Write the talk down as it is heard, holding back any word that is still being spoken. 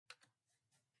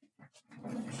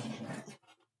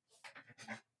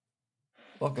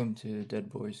Welcome to Dead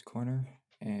Boys Corner,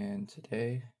 and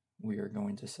today we are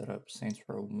going to set up Saints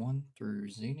Row 1 through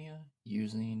Xenia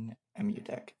using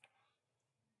Emudeck.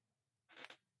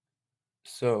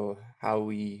 So, how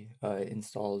we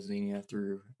install Xenia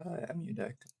through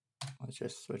Emudeck, let's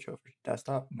just switch over to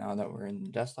desktop. Now that we're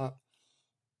in desktop,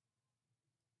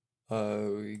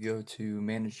 we go to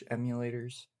Manage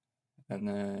Emulators, and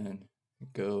then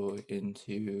go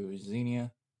into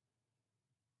Xenia,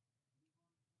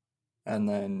 and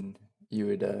then you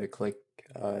would click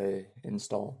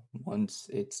install. Once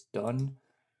it's done,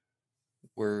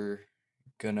 we're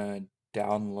gonna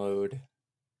download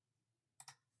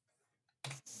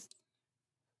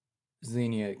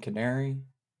Xenia Canary,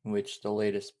 which the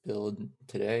latest build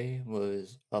today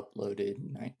was uploaded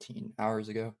 19 hours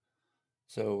ago.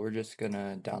 So we're just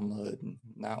gonna download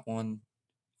that one.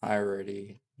 I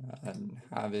already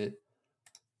have it,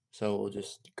 so we'll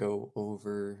just go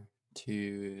over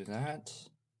to that.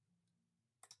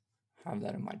 Have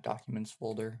that in my documents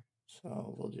folder.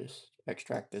 So we'll just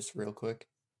extract this real quick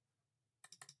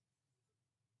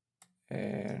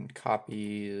and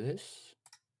copy this.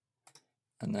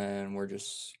 And then we're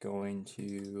just going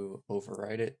to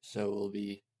overwrite it. So it will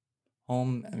be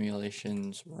home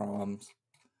emulations ROMs,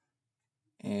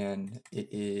 and it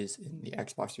is in the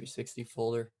Xbox 360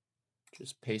 folder.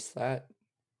 Just paste that.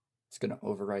 It's going to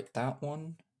overwrite that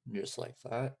one just like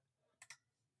that.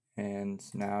 And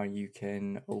now you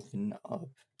can open up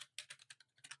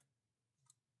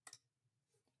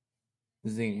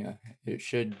Xenia. It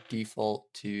should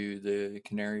default to the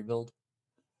Canary build.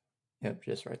 Yep,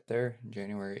 just right there,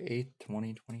 January 8th,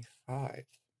 2025.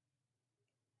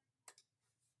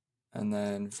 And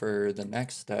then for the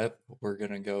next step, we're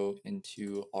going to go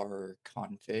into our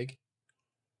config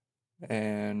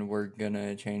and we're going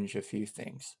to change a few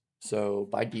things. So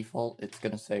by default, it's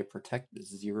going to say protect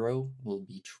 0 will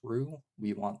be true.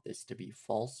 We want this to be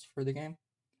false for the game.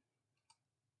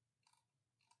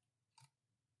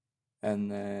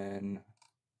 And then,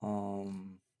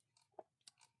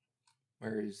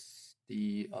 where's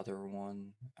the other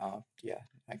one? Yeah,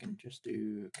 I can just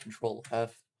do Control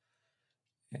F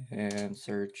and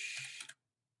search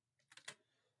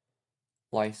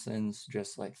license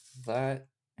just like that.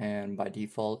 And by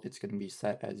default, it's going to be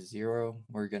set as 0.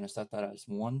 We're going to set that as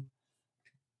 1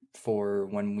 for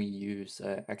when we use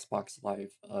Xbox Live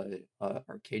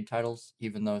arcade titles.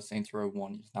 Even though Saints Row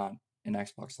 1 is not an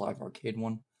Xbox Live arcade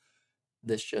one,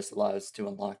 this just allows to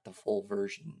unlock the full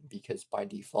version, because by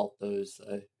default those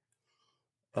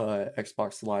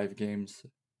Xbox Live games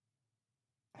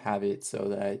have it so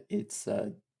that it's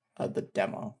the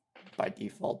demo by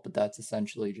default, but that's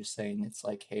essentially just saying it's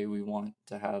like, hey, we want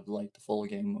to have like the full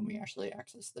game when we actually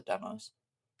access the demos.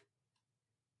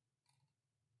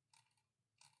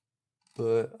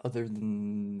 But other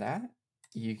than that,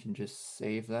 you can just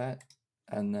save that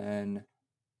and then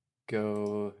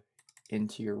go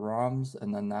into your ROMs,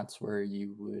 and then that's where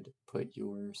you would put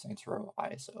your Saints Row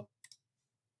ISO.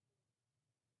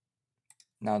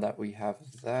 Now that we have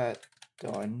that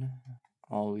done,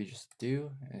 all we just do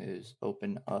is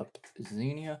open up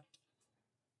Xenia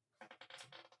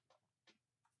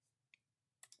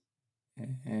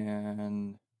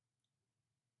and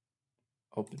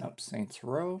open up Saints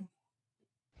Row.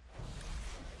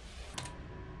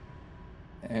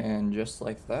 And just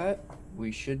like that,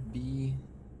 we should be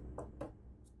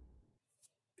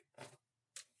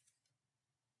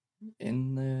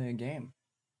in the game.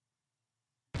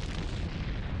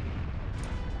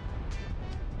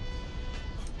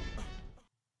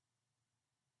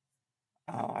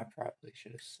 Oh, I probably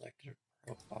should have selected a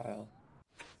profile.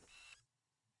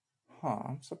 Huh,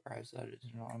 I'm surprised that it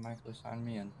didn't automatically sign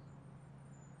me in.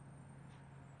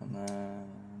 And then...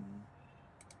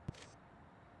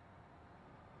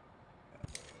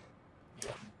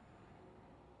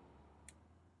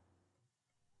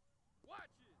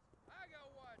 Watches! I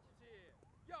got watches here.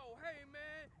 Yo, hey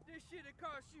man, this shit'll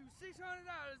cost you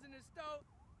 $600 in the store.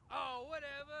 Oh,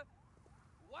 whatever.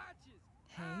 Watches.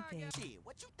 Hey, baby. Shit,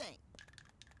 what you think?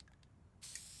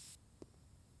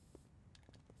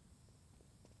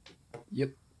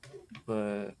 Yep,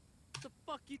 but What the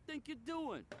fuck you think you're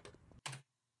doing?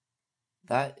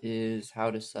 that is how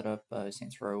to set up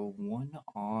Saints Row 1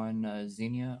 on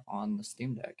Xenia on the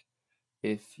Steamdeck.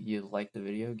 If you liked the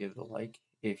video, give it a like.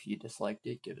 If you disliked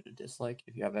it, give it a dislike.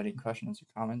 If you have any questions or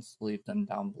comments, leave them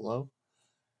down below.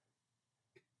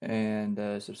 And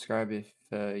subscribe if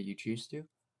you choose to.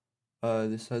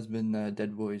 This has been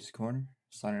Dead Boys Corner,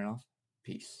 signing off.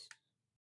 Peace.